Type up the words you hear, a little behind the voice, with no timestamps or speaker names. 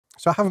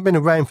So I haven't been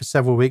around for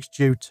several weeks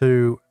due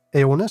to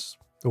illness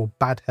or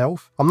bad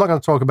health. I'm not going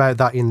to talk about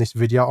that in this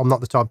video. I'm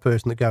not the type of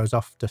person that goes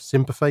off to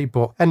sympathy,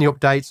 but any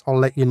updates I'll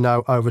let you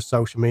know over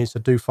social media, so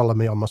do follow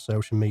me on my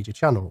social media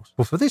channels.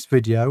 But for this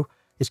video,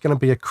 it's going to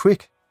be a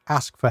quick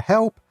ask for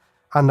help,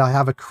 and I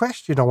have a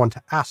question I want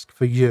to ask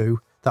for you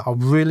that I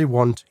really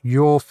want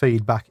your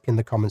feedback in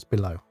the comments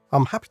below.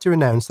 I'm happy to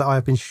announce that I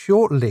have been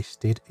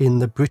shortlisted in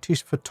the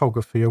British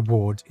Photography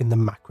Awards in the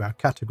macro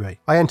category.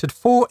 I entered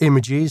 4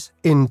 images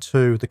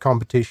into the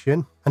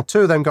competition, and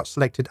 2 of them got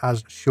selected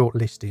as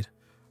shortlisted.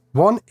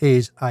 One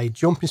is a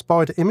jumping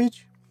spider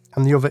image,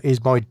 and the other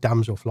is my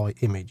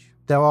damselfly image.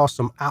 There are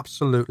some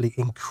absolutely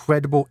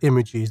incredible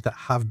images that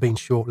have been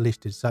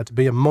shortlisted, so to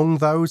be among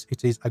those,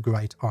 it is a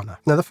great honour.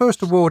 Now, the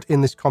first award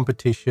in this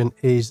competition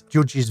is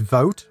Judges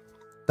Vote.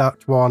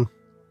 That one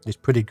is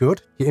pretty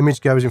good. Your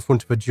image goes in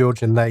front of a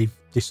judge and they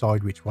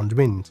decide which one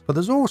wins. But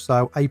there's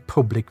also a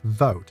public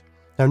vote.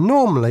 Now,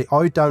 normally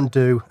I don't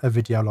do a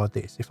video like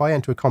this. If I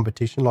enter a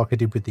competition like I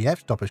did with the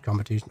F-Stoppers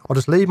competition, I'll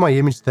just leave my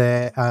image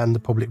there and the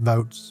public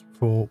votes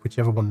for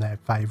whichever one their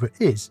favourite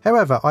is.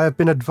 However, I have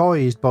been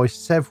advised by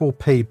several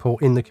people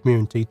in the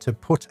community to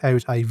put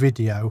out a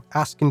video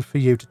asking for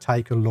you to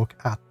take a look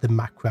at the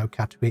macro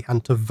category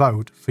and to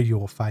vote for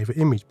your favourite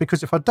image.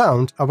 Because if I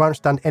don't, I won't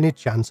stand any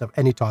chance of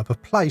any type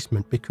of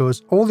placement,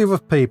 because all the other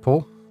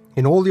people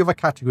in all the other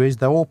categories,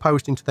 they're all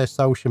posting to their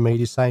social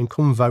media saying,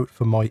 come vote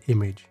for my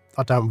image.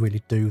 I don't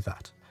really do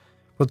that.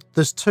 But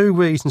there's 2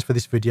 reasons for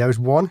this video.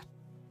 One,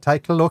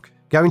 take a look,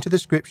 go into the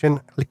description,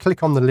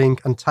 click on the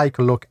link and take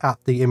a look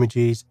at the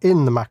images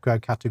in the macro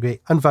category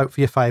and vote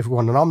for your favourite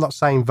one. And I'm not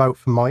saying vote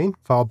for mine,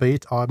 far be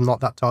it, I'm not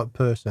that type of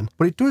person.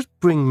 But it does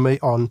bring me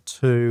on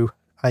to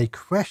a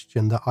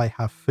question that I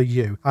have for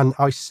you. And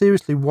I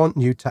seriously want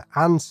you to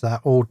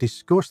answer or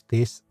discuss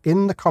this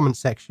in the comment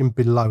section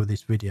below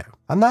this video.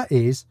 And that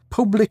is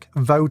public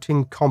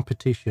voting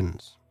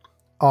competitions.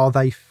 Are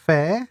they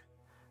fair?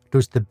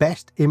 Does the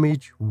best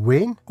image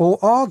win? Or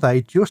are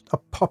they just a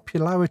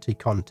popularity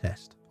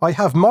contest? I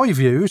have my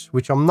views,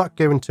 which I'm not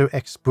going to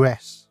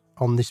express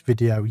on this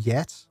video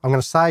yet. I'm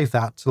going to save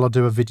that till I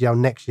do a video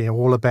next year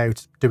all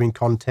about doing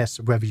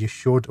contests, whether you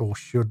should or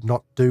should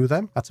not do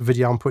them. That's a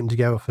video I'm putting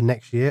together for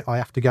next year. I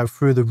have to go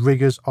through the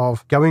rigors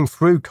of going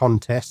through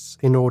contests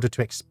in order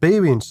to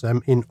experience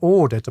them, in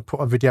order to put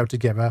a video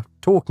together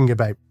talking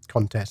about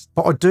contests.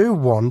 But I do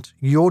want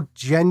your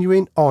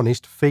genuine,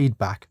 honest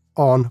feedback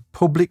on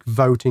public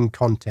voting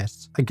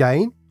contests.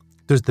 Again,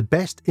 does the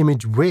best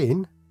image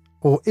win,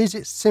 or is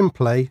it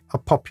simply a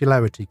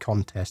popularity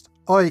contest,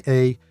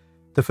 i.e.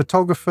 the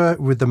photographer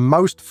with the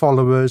most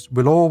followers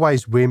will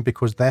always win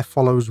because their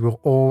followers will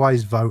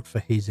always vote for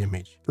his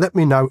image? Let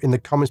me know in the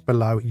comments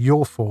below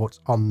your thoughts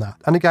on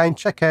that. And again,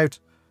 check out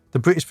the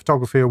British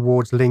Photography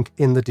Awards link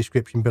in the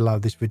description below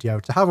this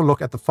video to have a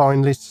look at the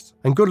finalists,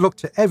 and good luck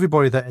to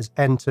everybody that has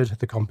entered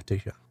the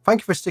competition.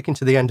 Thank you for sticking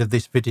to the end of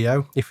this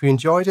video. If you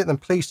enjoyed it, then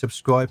please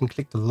subscribe and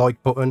click the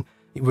like button.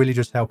 It really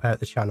does help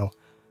out the channel.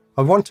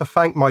 I want to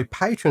thank my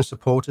Patreon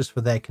supporters for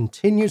their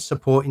continued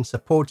support in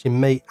supporting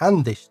me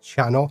and this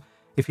channel.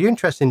 If you're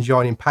interested in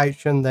joining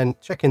Patreon, then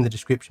check in the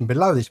description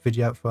below this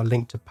video for a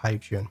link to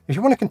Patreon. If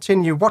you want to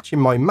continue watching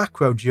my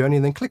macro journey,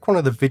 then click one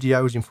of the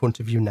videos in front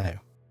of you now.